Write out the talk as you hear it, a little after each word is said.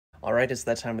Alright, it's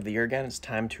that time of the year again. It's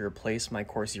time to replace my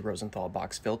Corsi-Rosenthal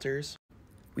box filters.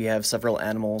 We have several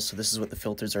animals, so this is what the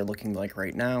filters are looking like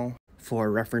right now. For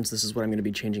reference, this is what I'm going to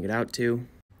be changing it out to.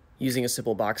 Using a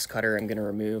simple box cutter, I'm going to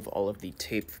remove all of the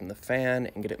tape from the fan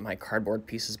and get my cardboard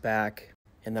pieces back.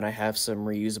 And then I have some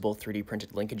reusable 3D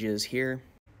printed linkages here.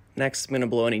 Next, I'm going to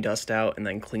blow any dust out and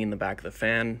then clean the back of the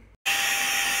fan.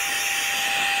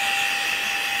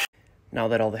 Now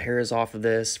that all the hair is off of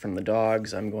this from the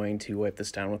dogs, I'm going to wipe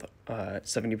this down with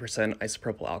 70%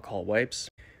 isopropyl alcohol wipes.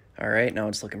 Alright, now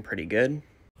it's looking pretty good.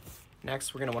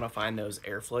 Next, we're going to want to find those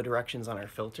airflow directions on our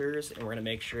filters, and we're going to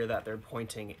make sure that they're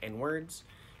pointing inwards.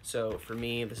 So for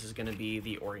me, this is going to be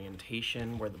the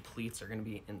orientation where the pleats are going to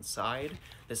be inside.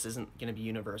 This isn't going to be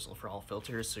universal for all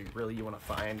filters, so you want to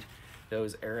find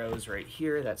those arrows right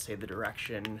here that say the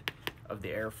direction of the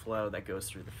airflow that goes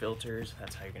through the filters.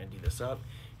 That's how you're going to do this up.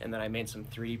 And then I made some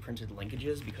 3D printed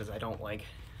linkages because I don't like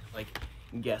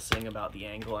guessing about the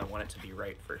angle. I want it to be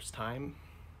right first time.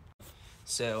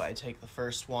 So I take the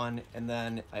first one and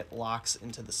then it locks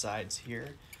into the sides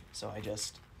here. So I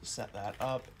just set that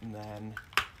up and then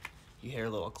you hear a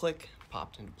little click,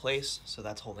 popped into place. So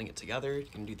that's holding it together. You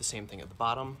can do the same thing at the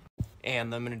bottom.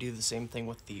 And I'm going to do the same thing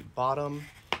with the bottom.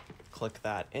 Click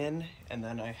that in, and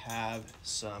then I have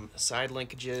some side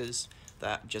linkages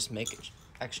that just make it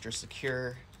extra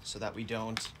secure so that we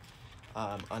don't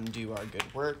undo our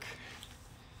good work.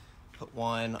 Put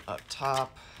one up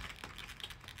top,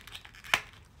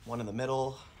 one in the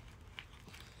middle,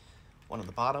 one at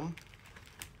the bottom.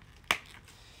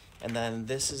 And then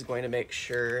this is going to make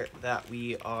sure that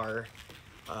we are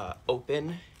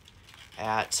open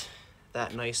at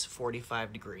that nice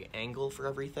 45-degree angle for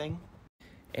everything.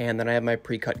 And then I have my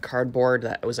pre-cut cardboard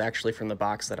that was actually from the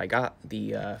box that I got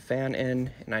the fan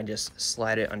in, and I just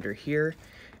slide it under here,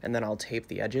 and then I'll tape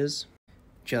the edges.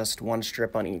 Just one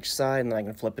strip on each side, and then I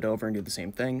can flip it over and do the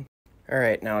same thing.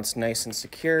 Alright, now it's nice and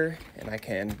secure, and I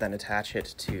can then attach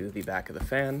it to the back of the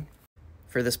fan.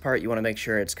 For this part, you want to make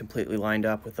sure it's completely lined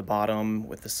up with the bottom,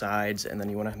 with the sides, and then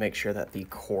you want to make sure that the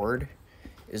cord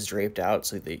is draped out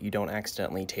so that you don't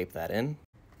accidentally tape that in.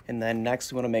 And then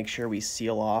next we want to make sure we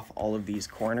seal off all of these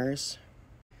corners.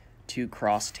 2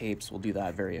 cross tapes will do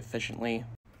that very efficiently.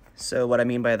 So what I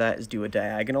mean by that is do a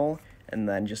diagonal and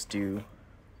then just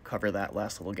cover that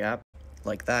last little gap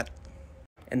like that.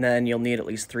 And then you'll need at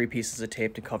least 3 pieces of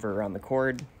tape to cover around the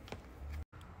cord.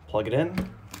 Plug it in.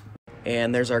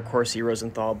 And there's our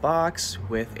Corsi-Rosenthal box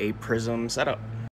with a Prism setup.